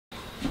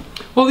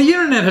Well, the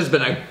internet has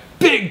been a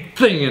big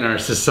thing in our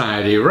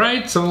society,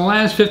 right? So in the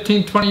last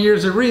 15, 20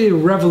 years, it really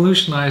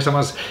revolutionized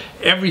almost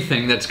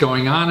everything that's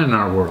going on in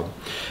our world.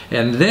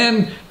 And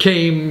then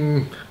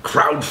came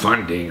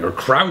crowdfunding or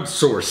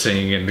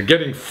crowdsourcing and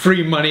getting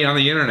free money on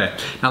the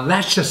internet. Now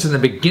that's just in the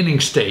beginning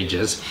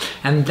stages,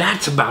 and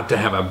that's about to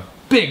have a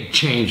big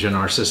change in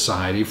our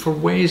society for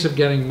ways of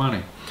getting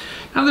money.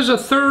 Now there's a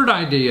third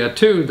idea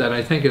too that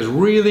I think is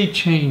really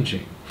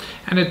changing,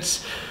 and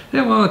it's,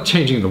 well,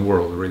 changing the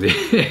world really.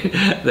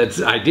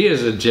 That idea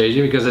isn't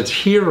changing because it's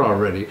here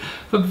already,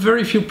 but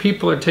very few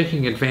people are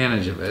taking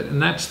advantage of it,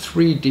 and that's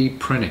 3D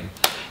printing.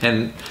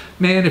 And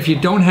man, if you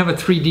don't have a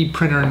 3D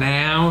printer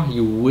now,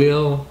 you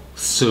will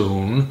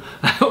soon,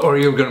 or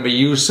you're going to be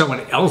use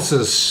someone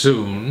else's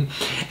soon.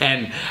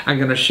 And I'm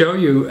going to show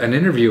you an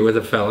interview with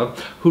a fellow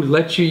who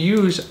lets you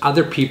use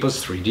other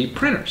people's 3D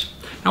printers.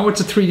 Now,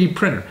 what's a 3D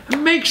printer? It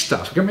makes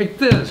stuff. It can make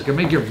this. It can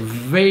make your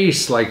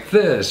vase like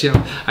this. You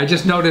know, I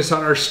just noticed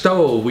on our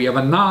stove, we have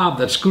a knob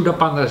that's screwed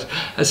up on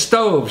the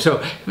stove. So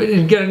if we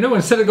didn't get a new one,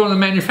 instead of going to the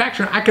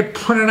manufacturer, I could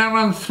print it out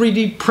on a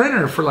 3D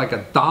printer for like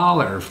 $1, $3,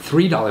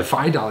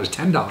 $5,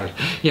 $10.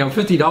 You know,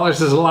 $50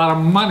 is a lot of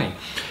money.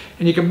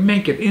 And you can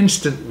make it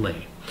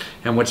instantly.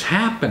 And what's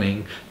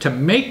happening to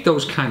make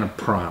those kind of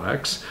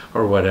products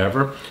or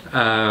whatever,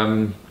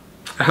 and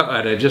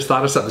I just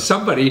thought of something.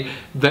 Somebody,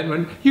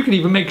 then you can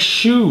even make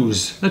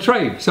shoes. That's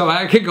right. So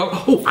I can go,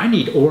 oh, I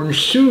need orange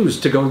shoes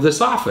to go to this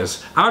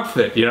office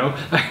outfit, you know.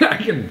 I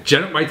can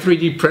generate my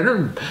 3D printer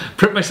and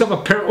print myself a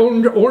pair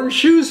of orange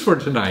shoes for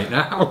tonight.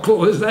 Now, how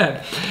cool is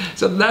that?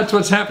 So that's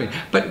what's happening.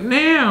 But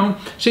now,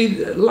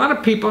 see, a lot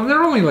of people, and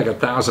they're only like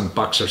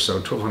 $1,000 or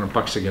so,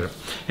 $1,200 to get it.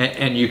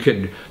 And you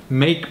can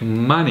make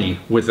money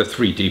with a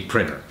 3D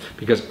printer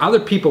because other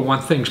people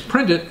want things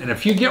printed, and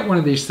if you get one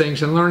of these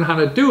things and learn how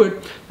to do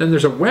it, then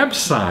there's a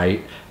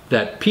website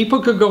that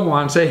people could go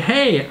on and say,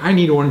 hey, I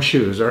need orange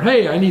shoes, or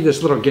hey, I need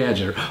this little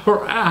gadget,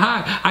 or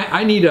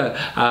I need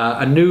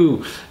a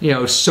new, you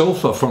know,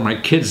 sofa for my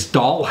kid's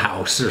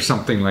dollhouse or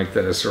something like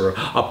this, or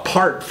a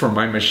part for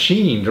my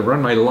machine to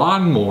run my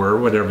lawnmower or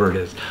whatever it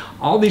is.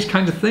 All these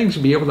kinds of things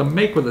you'll be able to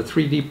make with a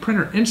 3D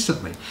printer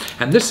instantly.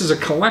 And this is a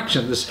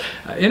collection, this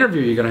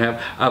interview you're going to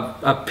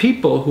have, of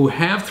people who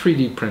have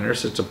 3D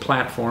printers. It's a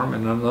platform,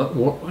 and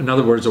in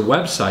other words, a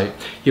website.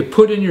 You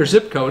put in your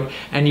zip code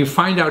and you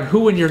find out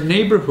who in your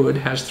neighborhood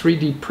has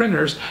 3D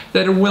printers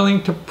that are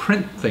willing to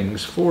print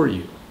things for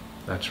you.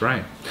 That's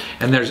right.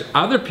 And there's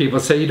other people,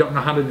 say you don't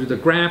know how to do the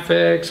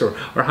graphics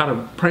or how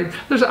to print.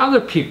 There's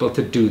other people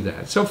to do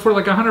that. So for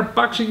like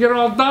 $100, you get it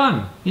all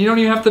done. You don't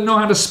even have to know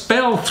how to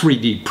spell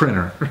 3D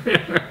printer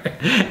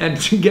and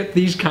to get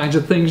these kinds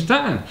of things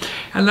done.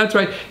 And that's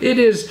right. It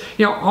is,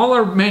 you know, all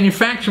our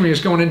manufacturing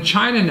is going in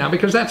China now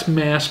because that's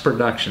mass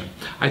production.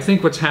 I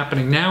think what's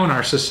happening now in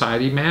our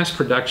society, mass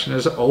production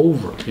is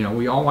over. You know,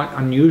 we all want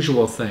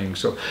unusual things.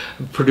 So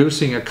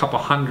producing a couple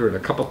hundred, a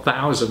couple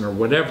thousand or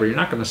whatever, you're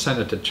not going to send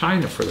it to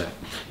China for that.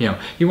 You know,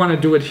 you want to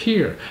do it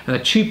here. And the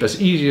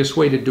cheapest, easiest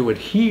way to do it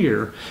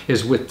here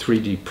is with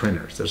 3D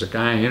printers. There's a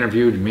guy I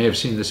interviewed, you may have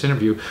seen this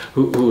interview,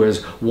 who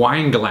has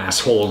wine glass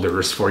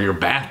holders for your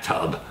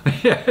bathtub.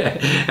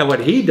 And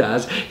what he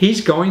does,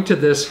 he's going to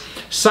this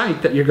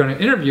site that you're going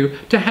to interview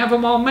to have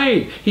them all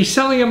made. He's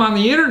selling them on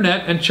the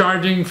internet and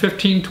charging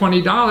 $15,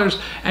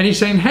 $20. And he's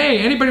saying, hey,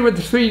 anybody with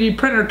a 3D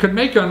printer could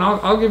make it, and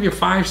I'll give you $5,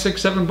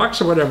 $6,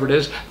 $7 or whatever it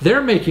is.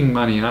 They're making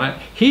money on it.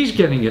 He's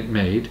getting it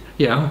made,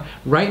 you know,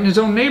 right in his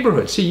own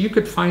neighborhood. See, you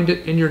could find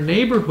it in your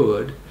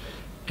neighborhood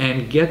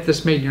and get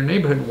this made in your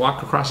neighborhood and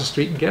walk across the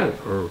street and get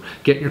it, or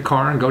get in your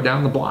car and go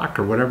down the block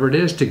or whatever it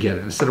is to get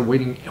it instead of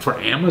waiting for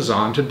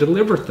Amazon to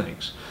deliver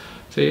things.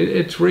 See,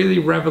 it's really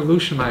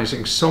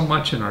revolutionizing so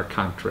much in our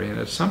country, and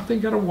it's something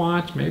you got to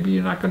watch. Maybe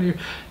you're not going to,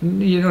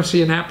 you don't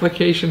see an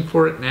application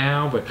for it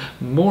now, but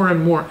more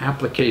and more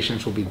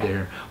applications will be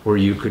there where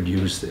you could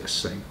use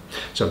this thing.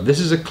 So this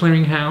is a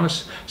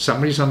clearinghouse.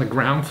 Somebody's on the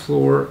ground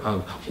floor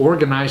of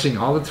organizing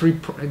all the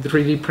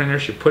 3D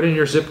printers. You put in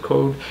your zip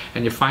code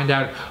and you find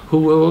out who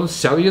will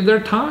sell you their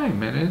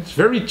time. And it's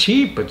very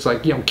cheap. It's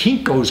like, you know,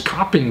 Kinko's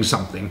copying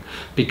something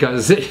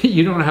because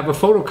you don't have a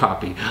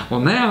photocopy. Well,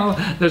 now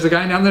there's a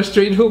guy down the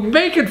street who'll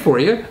make it for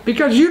you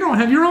because you don't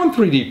have your own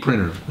 3D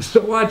printer.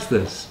 So watch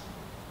this.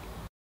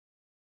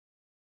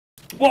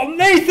 Well,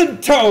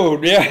 Nathan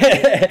Toad,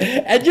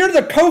 and you're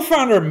the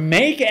co-founder of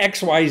Make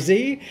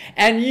XYZ,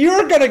 and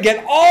you're going to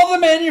get all the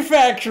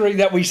manufacturing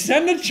that we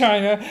send to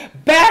China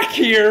back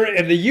here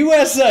in the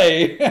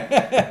USA,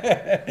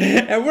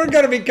 and we're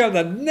going to become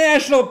the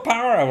national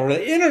powerhouse, or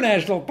the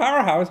international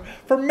powerhouse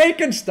for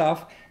making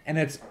stuff, and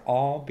it's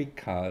all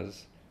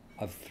because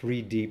of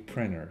 3D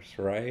printers,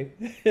 right?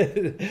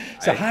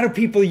 So how do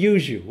people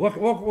use you?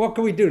 What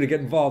can we do to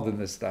get involved in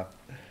this stuff?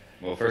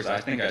 Well, first,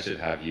 I think I should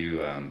have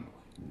you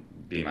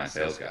be my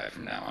sales guy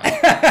from now on.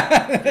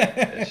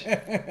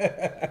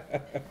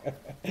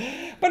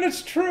 But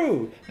it's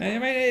true. I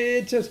mean,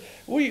 it's just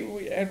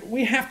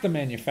we have to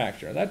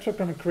manufacture. That's what's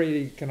going to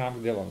create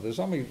economic development. There's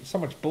only so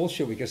much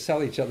bullshit we can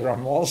sell each other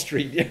on Wall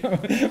Street. You know?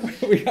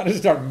 We got to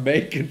start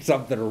making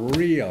something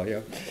real. You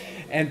know?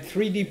 And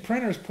 3D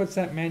printers puts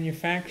that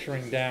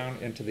manufacturing down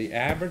into the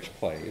average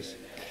place.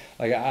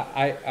 Like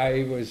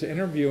I was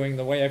interviewing,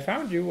 the way I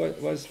found you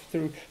was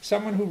through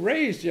someone who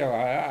raised,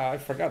 I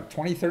forgot,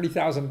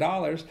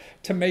 $20,000-$30,000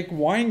 to make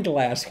wine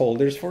glass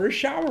holders for his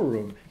shower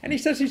room. And he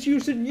says he's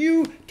using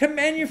you to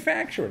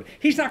manufacture it.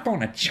 He's not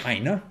going to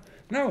China.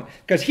 No,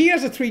 because he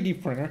has a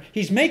 3D printer.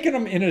 He's making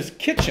them in his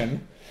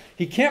kitchen.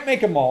 He can't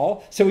make them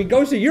all, so he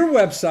goes to your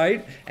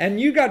website, and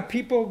you got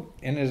people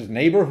in his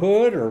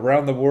neighborhood or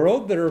around the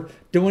world that are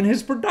doing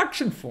his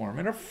production for him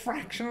at a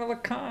fraction of the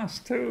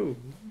cost, too.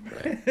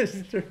 Right.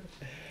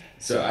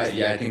 So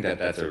I think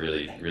that's a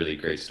really, really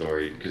great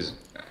story, because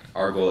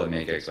our goal at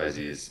Make XYZ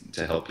is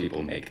to help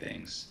people make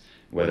things,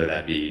 whether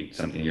that be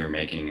something you're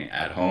making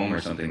at home or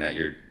something that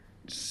you're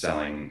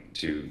selling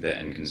to the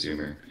end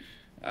consumer.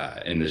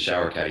 And the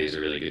shower caddy is a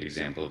really good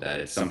example of that.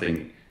 It's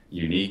something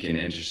unique and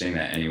interesting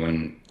that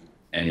anyone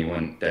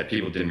that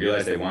people didn't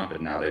realize they want,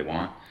 but now they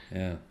want.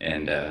 Yeah.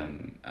 And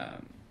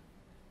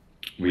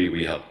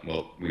we help.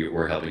 Well,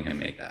 we're helping him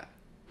make that.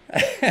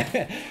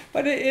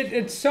 But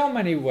it's so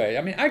many ways.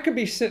 I mean, I could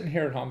be sitting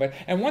here at home,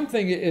 and one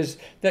thing is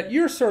that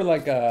you're sort of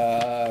like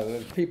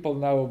people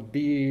know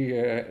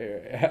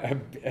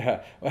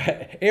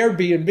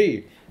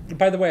Airbnb.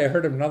 By the way, I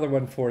heard of another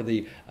one for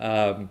the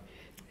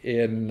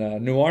in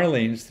New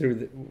Orleans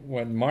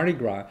when Mardi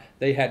Gras,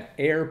 they had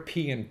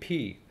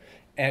Airbnb.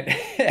 And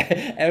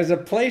it was a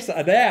place,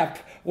 an app,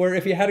 where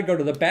if you had to go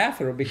to the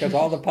bathroom, because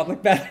all the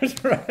public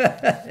bathrooms were,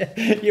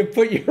 you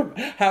put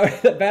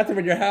the bathroom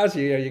in your house,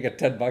 you get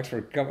 $10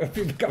 for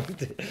people coming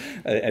to,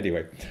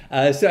 anyway.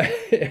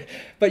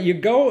 But you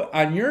go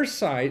on your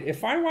site,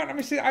 if I want, let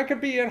me see, I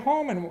could be at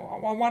home and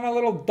I want a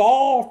little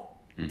doll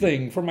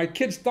thing for my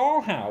kid's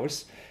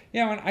dollhouse.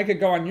 And I could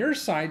go on your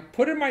site,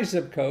 put in my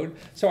zip code,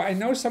 so I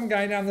know some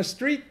guy down the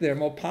street there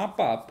will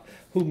pop up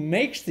who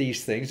makes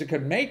these things. It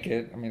could make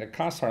it. I mean, it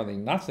costs hardly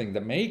nothing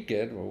to make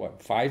it, or what,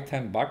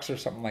 $5-10 or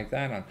something like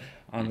that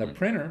on the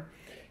printer.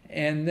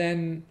 And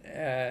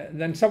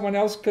then someone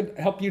else could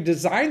help you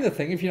design the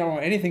thing if you don't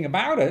know anything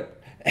about it.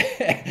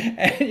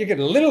 And you could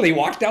literally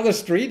walk down the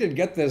street and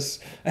get this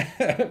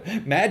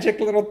magic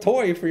little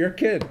toy for your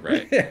kid.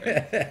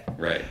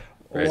 Right.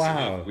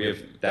 Wow. So we have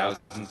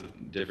thousands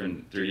of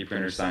different 3D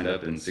printers signed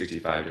up in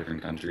 65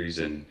 different countries,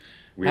 and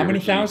how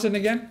many thousand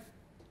again?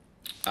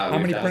 How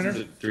many printers?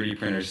 Of 3D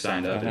printers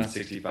signed up in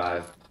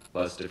 65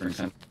 plus different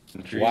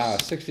countries. Wow,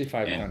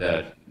 65 countries.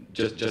 And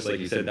just like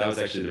you said, that was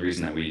actually the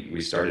reason that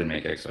we started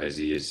Make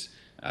XYZ. Is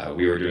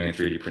we were doing a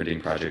 3D printing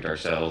project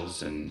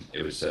ourselves, and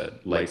it was a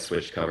light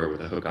switch cover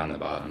with a hook on the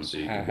bottom, so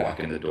you could walk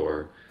in the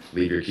door,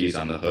 leave your keys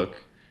on the hook,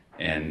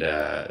 and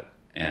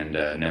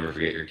never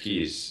forget your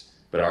keys.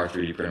 But our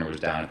 3D printer was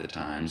down at the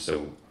time,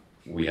 so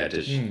we had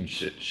to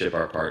ship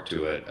our part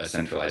to a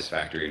centralized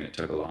factory, and it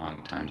took a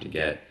long time to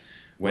get.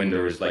 When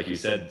there was, like you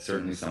said,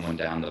 certainly someone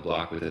down the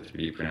block with a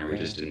 3D printer, we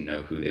just didn't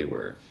know who they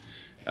were.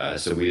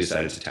 So we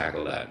decided to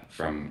tackle that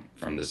from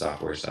the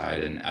software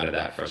side, and out of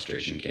that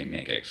frustration came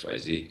Make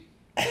XYZ.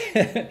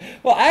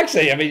 Well,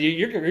 actually, I mean,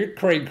 you're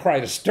creating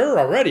quite a stir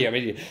already. I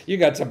mean, you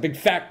got some big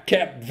fat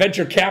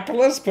venture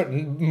capitalists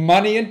putting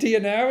money into you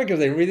now because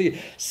they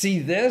really see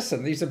this,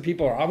 and these are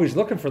people who are always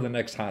looking for the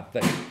next hot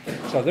thing.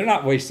 So they're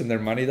not wasting their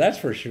money, that's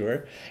for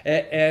sure.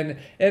 And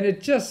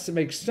it just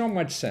makes so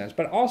much sense.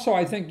 But also,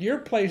 I think your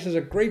place is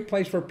a great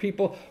place for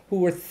people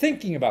who are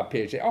thinking about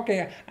PhD.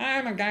 Okay,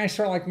 I'm a guy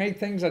sort of like make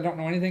things. I don't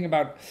know anything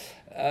about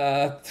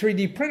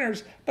 3D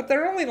printers, but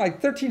they're only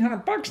like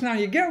 $1,300 now.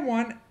 You get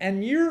one,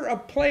 and you're a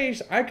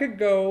place I could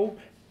go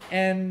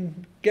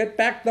and get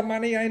back the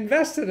money I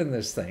invested in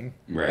this thing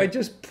by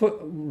just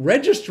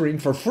registering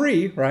for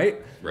free, right,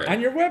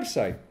 on your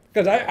website.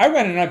 Because I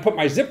went and I put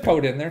my zip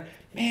code in there.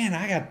 Man,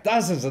 I got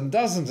dozens and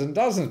dozens and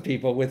dozens of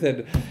people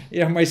within,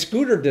 my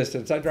scooter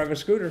distance. I drive a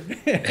scooter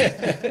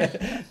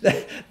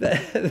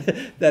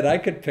that I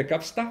could pick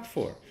up stuff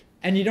for.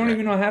 And you don't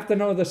even have to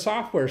know the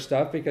software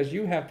stuff, because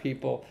you have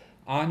people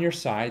on your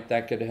site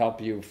that could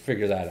help you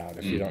figure that out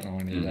if you don't know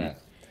any of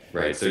that.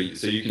 Right. So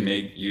you can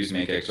use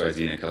Make XYZ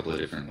in a couple of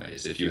different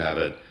ways. If you have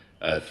a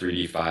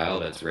 3D file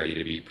that's ready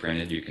to be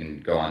printed, you can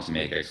go on to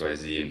Make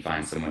XYZ and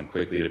find someone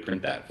quickly to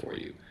print that for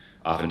you.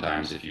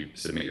 Oftentimes, if you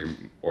submit your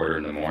order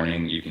in the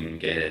morning, you can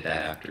get it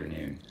that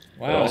afternoon.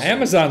 Wow, also,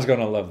 Amazon's going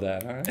to love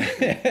that,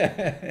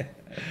 huh?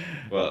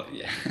 Well,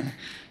 yeah.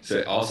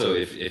 So also,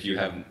 if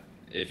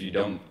you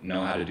don't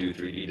know how to do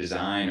 3D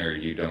design, or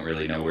you don't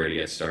really know where to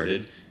get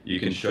started,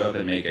 you can show up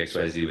and Make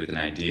XYZ with an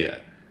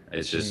idea.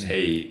 It's just,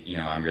 hey,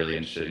 I'm really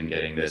interested in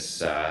getting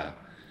this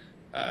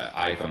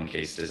iPhone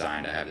case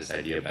designed. I have this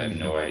idea, but I have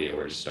no idea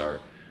where to start.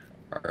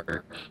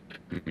 Our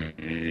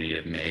community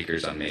of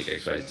makers on Make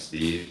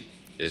XYZ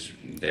is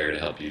there to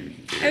help you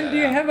figure that out. And do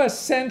you have a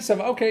sense of,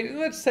 okay,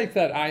 let's take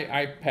that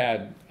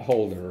iPad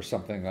holder or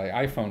something, like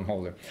iPhone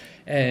holder,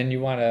 and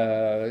you want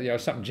to,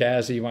 something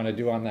jazzy you want to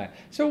do on that.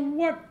 So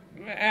what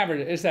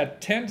average, is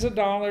that tens of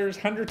dollars,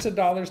 hundreds of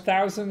dollars,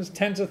 thousands,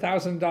 tens of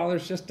thousands of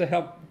dollars just to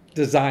help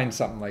design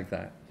something like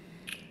that?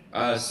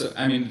 So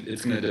I mean,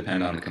 it's going to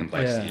depend on the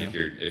complexity.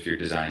 Yeah. If you're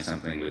designing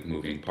something with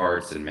moving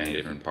parts and many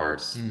different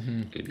parts,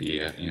 it could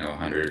be you know,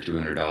 $100 or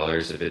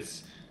 $200. If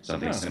it's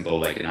something Oh. simple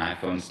like an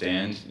iPhone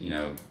stand, you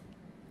know,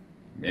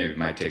 maybe it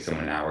might take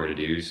someone an hour to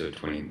do, so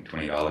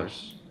 $20.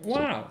 So,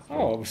 Wow.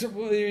 Oh, so,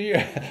 well,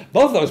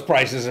 both those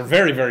prices are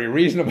very, very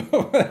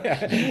reasonable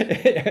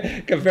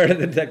compared to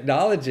the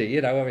technology.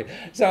 You know,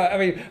 I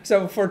mean,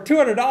 so for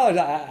 $200,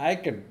 I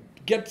could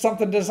get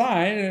something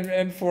designed,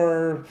 and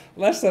for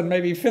less than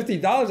maybe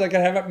 $50, I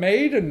could have it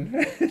made and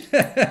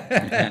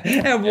have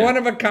yeah, one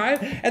of a kind,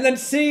 and then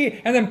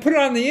put it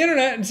on the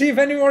internet and see if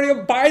anybody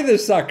will buy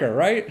this sucker,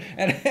 right?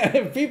 And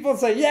if people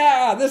say,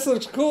 "Yeah, this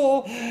looks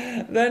cool,"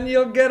 then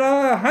you'll get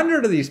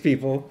 100 of these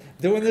people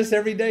doing this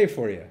every day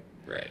for you.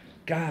 right.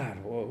 God,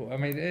 whoa, I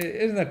mean,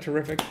 isn't that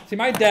terrific? See,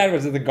 my dad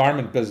was in the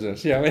garment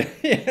business. You know,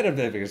 he had a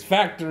biggest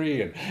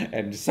factory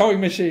and sewing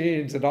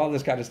machines and all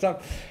this kind of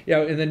stuff. You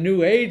know, in the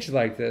new age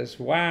like this,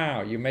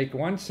 wow, you make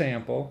one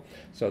sample.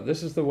 So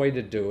this is the way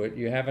to do it.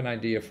 You have an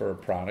idea for a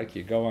product.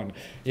 You go on,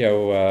 you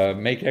know,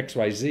 make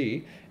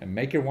XYZ and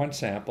make your one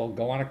sample.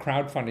 Go on a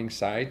crowdfunding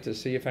site to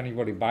see if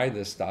anybody buy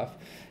this stuff.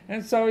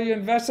 And so you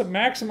invest a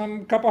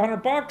maximum couple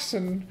 $100,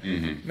 and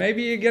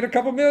maybe you get a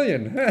couple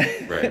million.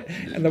 Right.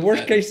 And the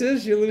worst case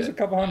is you lose a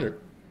couple hundred.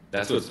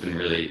 That's what's been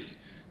really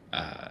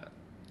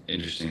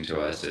interesting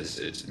to us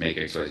is Make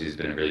XYZ has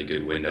been a really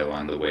good window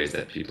on the ways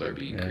that people are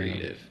being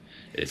creative.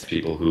 It's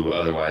people who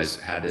otherwise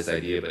had this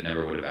idea but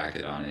never would have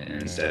acted on it,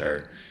 and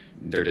instead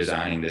they're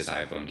designing this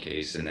iPhone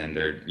case, and then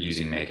they're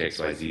using Make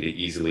XYZ to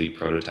easily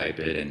prototype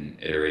it and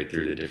iterate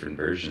through the different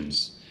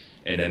versions.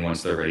 And then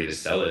once they're ready to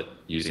sell it,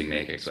 using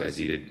Make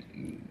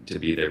XYZ to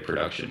be their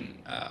production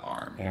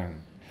arm. Yeah.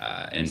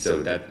 And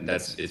so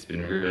it's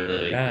been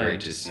really great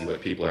to see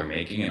what people are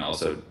making, and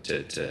also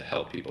to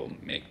help people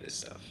make this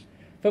stuff.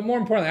 But more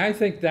importantly, I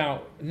think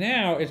now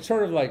it's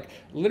sort of like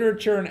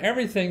literature and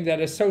everything that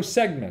is so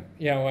segment.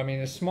 You know, I mean,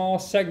 a small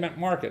segment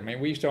market. I mean,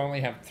 we used to only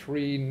have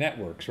 3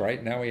 networks,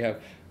 right? Now we have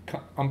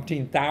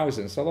umpteen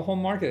thousand. So the whole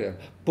market of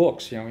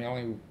books, you know, we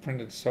only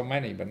printed so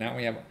many, but now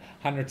we have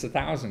hundreds of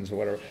thousands or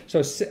whatever.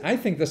 So I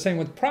think the same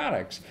with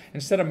products.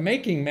 Instead of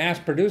mass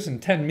producing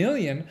 10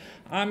 million,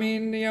 I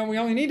mean, you know, we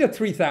only need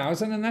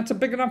 3,000, and that's a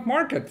big enough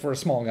market for a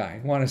small guy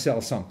who want to sell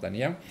something,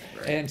 yeah?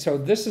 Right. And so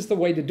this is the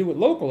way to do it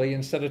locally,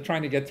 instead of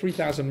trying to get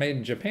 3,000 made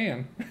in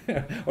Japan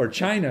or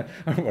China,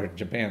 or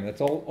Japan,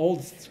 that's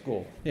old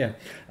school, yeah.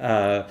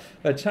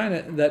 But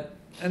China,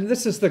 and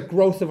this is the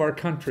growth of our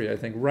country, I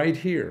think, right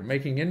here,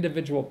 making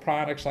individual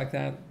products like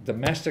that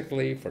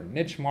domestically for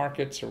niche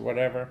markets or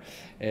whatever,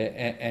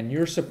 and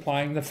you're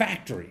supplying the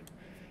factory.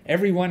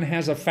 Everyone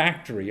has a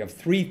factory of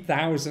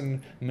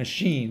 3,000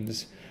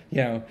 machines,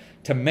 you know,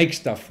 to make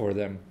stuff for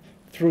them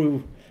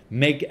through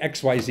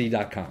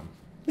makexyz.com.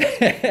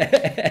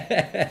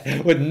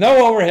 With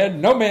no overhead,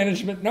 no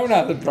management, no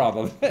nothing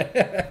problem.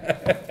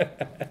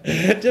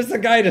 Just a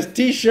guy in his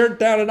t-shirt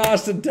down in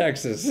Austin,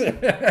 Texas.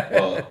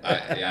 Well,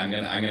 I'm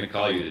gonna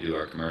call you to do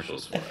our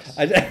commercials for us.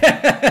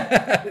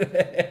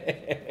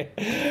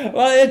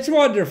 Well, it's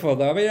wonderful,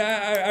 though. I mean,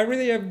 I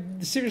really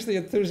am seriously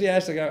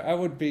enthusiastic. I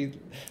would be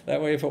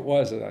that way if it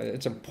wasn't.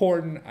 It's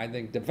important. I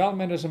think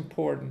development is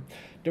important.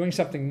 Doing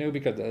something new,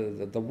 because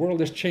the world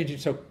is changing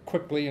so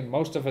quickly, and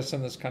most of us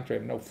in this country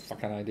have no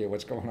fucking idea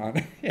what's going on.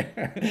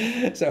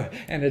 So,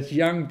 and it's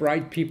young,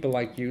 bright people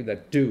like you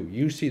that do.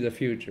 You see the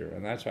future,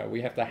 and that's why we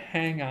have to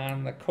hang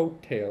on the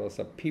coattails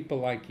of people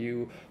like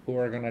you who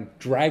are going to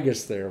drag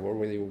us there,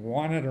 whether you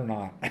want it or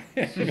not,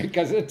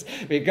 because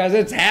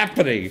it's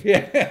happening.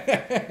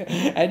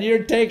 And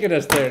you're taking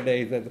us there,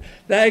 Nathan.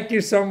 Thank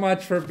you so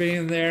much for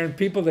being there, and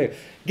people to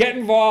get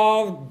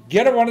involved,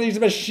 get one of these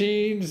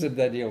machines, and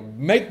then you'll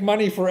make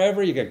money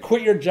forever. You can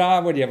quit your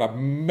job when you have a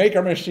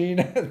maker machine,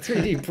 a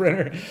 3D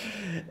printer.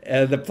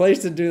 And the place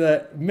to do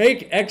that,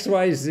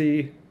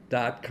 makexyz.com.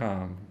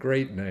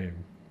 Great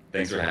name.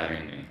 Thanks for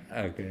having me.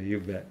 Okay, you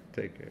bet.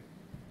 Take care.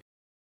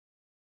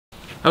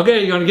 Okay,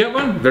 you're going to get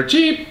one? They're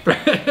cheap.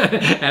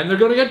 And they're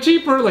going to get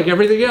cheaper, like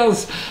everything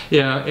else,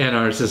 you know, in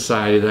our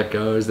society that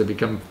goes. They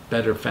become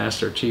better,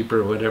 faster,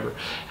 cheaper, whatever,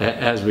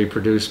 as we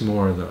produce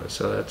more of those.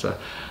 So that's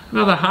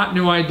another hot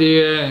new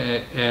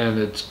idea, and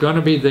it's going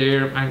to be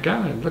there. My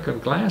God, look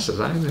at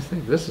glasses. I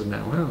think this is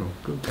now, well,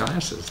 good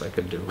glasses I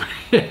could do.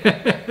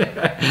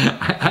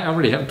 I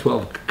already have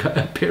 12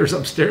 pairs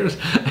upstairs.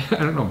 I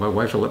don't know if my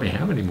wife will let me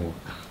have any more.